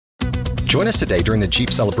Join us today during the Jeep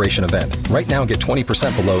Celebration event. Right now, get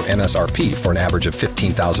 20% below MSRP for an average of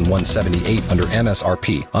 $15,178 under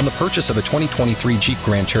MSRP on the purchase of a 2023 Jeep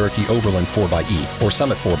Grand Cherokee Overland 4xE or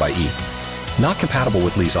Summit 4xE. Not compatible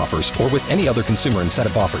with lease offers or with any other consumer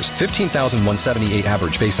incentive offers. $15,178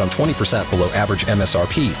 average based on 20% below average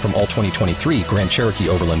MSRP from all 2023 Grand Cherokee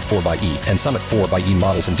Overland 4xE and Summit 4xE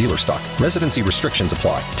models in dealer stock. Residency restrictions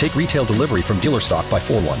apply. Take retail delivery from dealer stock by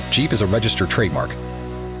 4/1. Jeep is a registered trademark.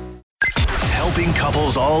 Helping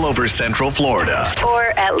couples all over Central Florida.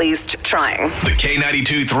 Or at least trying. The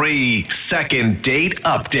K92-3 second date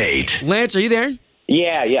update. Lance, are you there?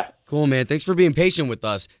 Yeah. Cool, man. Thanks for being patient with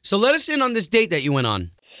us. So let us in on this date that you went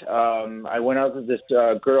on. I went out with this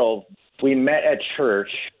girl. We met at church,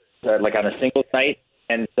 like on a single night,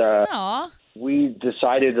 and we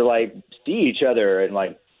decided to see each other, and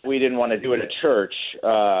we didn't want to do it at church,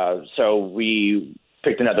 so we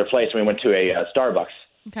picked another place and we went to a Starbucks.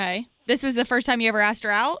 Okay. This was the first time you ever asked her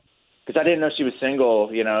out? Because I didn't know she was single,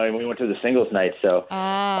 and we went to the singles night, so.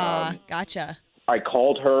 Gotcha. I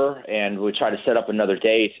called her and we tried to set up another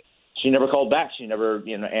date. She never called back. She never,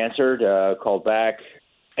 answered, called back.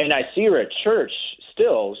 And I see her at church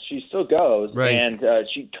still. She still goes. Right. And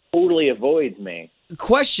she totally avoids me.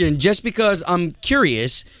 Question, just because I'm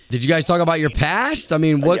curious, did you guys talk about your past? I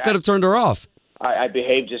mean, what could have turned her off? I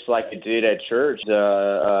behaved just like I did at church,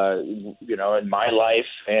 in my life.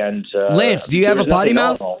 And Lance, do you have a potty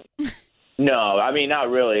mouth? No, not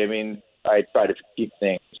really. I try to keep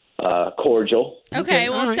things cordial. Okay,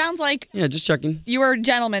 well, right. It sounds like just checking. You were a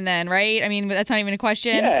gentleman then, right? That's not even a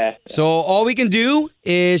question. Yeah. So all we can do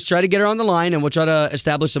is try to get her on the line, and we'll try to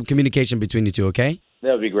establish some communication between you two, okay?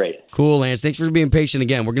 That would be great. Cool, Lance. Thanks for being patient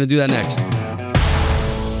again. We're going to do that next.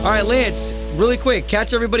 All right, Lance, really quick,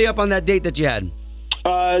 catch everybody up on that date that you had.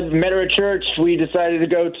 Met her at church. We decided to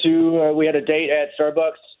go to, we had a date at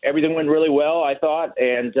Starbucks. Everything went really well, I thought,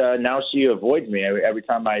 and now she avoids me. Every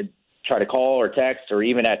time I try to call or text or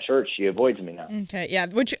even at church, she avoids me now. Okay, yeah,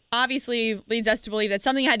 which obviously leads us to believe that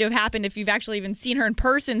something had to have happened if you've actually even seen her in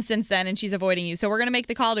person since then and she's avoiding you. So we're going to make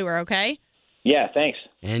the call to her, okay? Yeah, thanks.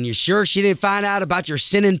 And you sure she didn't find out about your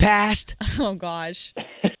sinning past? Oh, gosh.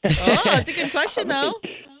 That's a good question, though.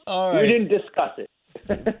 All right. We didn't discuss it.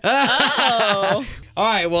 Oh.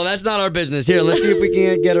 All right, well, that's not our business. Here, let's see if we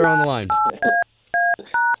can get her on the line.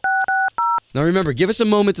 Now, remember, give us a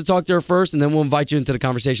moment to talk to her first, and then we'll invite you into the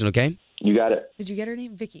conversation, okay? You got it. Did you get her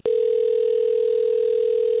name? Vicky.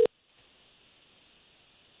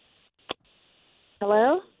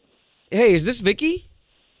 Hello? Hey, is this Vicky?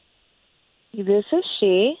 This is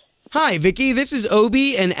she. Hi, Vicky. This is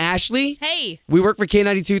Obie and Ashley. Hey. We work for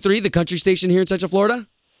K92.3, the country station here in Central Florida.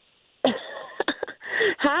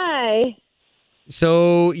 Hi.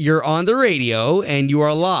 So you're on the radio, and you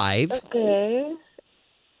are live. Okay.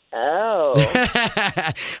 Oh.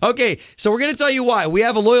 Okay, so we're going to tell you why. We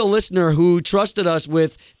have a loyal listener who trusted us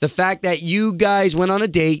with the fact that you guys went on a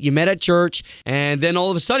date, you met at church, and then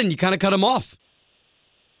all of a sudden you kind of cut him off.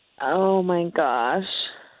 Oh, my gosh.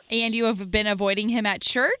 And you have been avoiding him at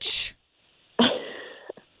church?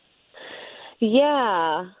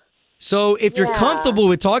 Yeah. So if you're comfortable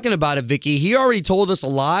with talking about it, Vicky, he already told us a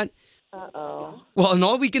lot. Uh-oh. Well, and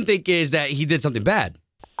all we can think is that he did something bad.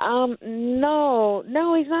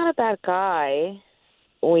 No, he's not a bad guy.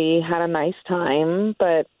 We had a nice time,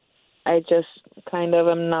 but I just kind of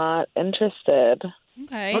am not interested.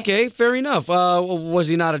 Okay. Okay, fair enough. Was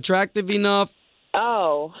he not attractive enough?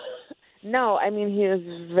 Oh, no, he was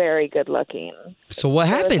very good looking. So what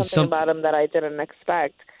happened? There was something about him that I didn't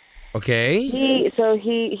expect. Okay.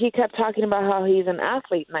 He kept talking about how he's an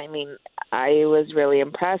athlete, and I was really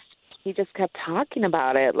impressed. He just kept talking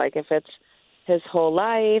about it, like if it's his whole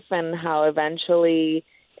life and how eventually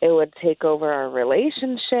it would take over our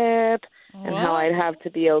relationship and how I'd have to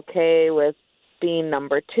be okay with being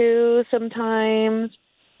number two sometimes.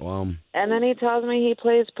 Well. And then he tells me he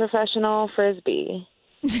plays professional Frisbee.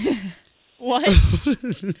 What?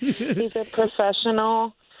 He's a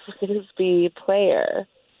professional Frisbee player.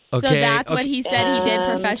 Okay. So that's what he said he did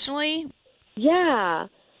professionally? Yeah.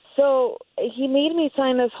 So he made me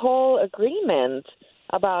sign this whole agreement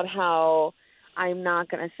about how I'm not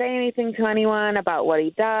going to say anything to anyone about what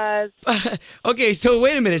he does. Okay, so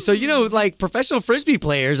wait a minute. So, professional Frisbee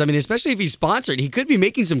players, especially if he's sponsored, he could be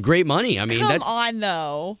making some great money. Come on,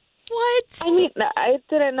 though. What? I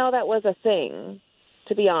didn't know that was a thing,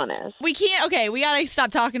 to be honest. We got to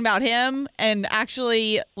stop talking about him and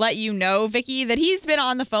actually let you know, Vicky, that he's been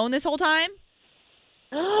on the phone this whole time.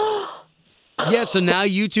 Yeah, so now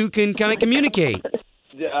you two can kind of communicate.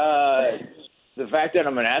 The fact that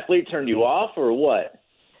I'm an athlete turned you off, or what?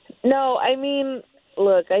 No,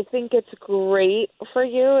 Look, I think it's great for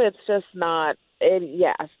you. It's just not.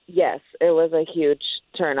 Yes, it was a huge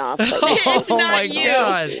turnoff. It's Oh not my you.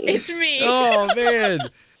 God. It's me. Oh man.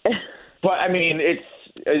 But I mean,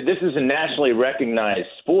 this is a nationally recognized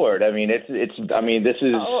sport. I mean, this is a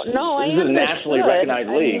nationally recognized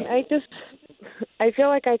league. I feel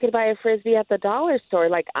like I could buy a Frisbee at the dollar store.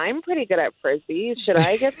 Like, I'm pretty good at Frisbees. Should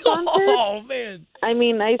I get sponsored? Oh, man. I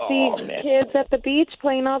mean, I see kids at the beach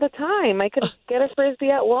playing all the time. I could get a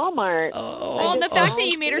Frisbee at Walmart. Well, and the fact that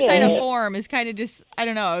you made her sign a form is kind of just, I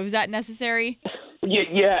don't know, was that necessary?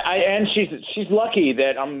 Yeah, and she's lucky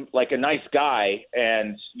that I'm like a nice guy,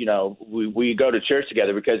 and we go to church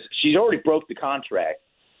together because she's already broke the contract.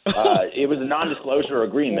 It was a non-disclosure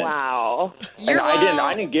agreement. Wow. And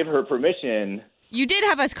I didn't give her permission. You did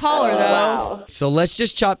have us call her, though. Wow. So let's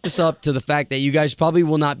just chop this up to the fact that you guys probably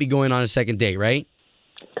will not be going on a second date, right?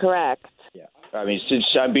 Correct. Yeah. I mean, since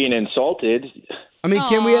I'm being insulted. I mean,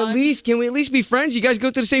 can we at least be friends? You guys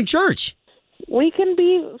go to the same church. We can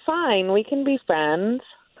be fine. We can be friends.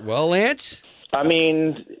 Well, Lance? I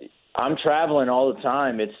mean, I'm traveling all the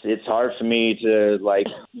time. It's hard for me to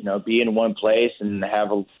be in one place and have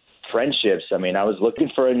friendships. I mean, I was looking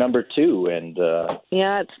for a number 2, and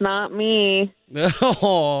yeah, it's not me.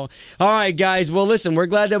 Oh, all right, guys. Well, listen, we're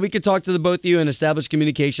glad that we could talk to the both of you and establish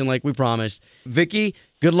communication like we promised. Vicky,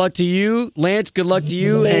 good luck to you. Lance, good luck to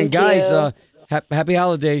you. Thank and guys, you. happy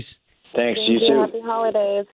holidays. Thanks. Thank you you. too. Happy holidays.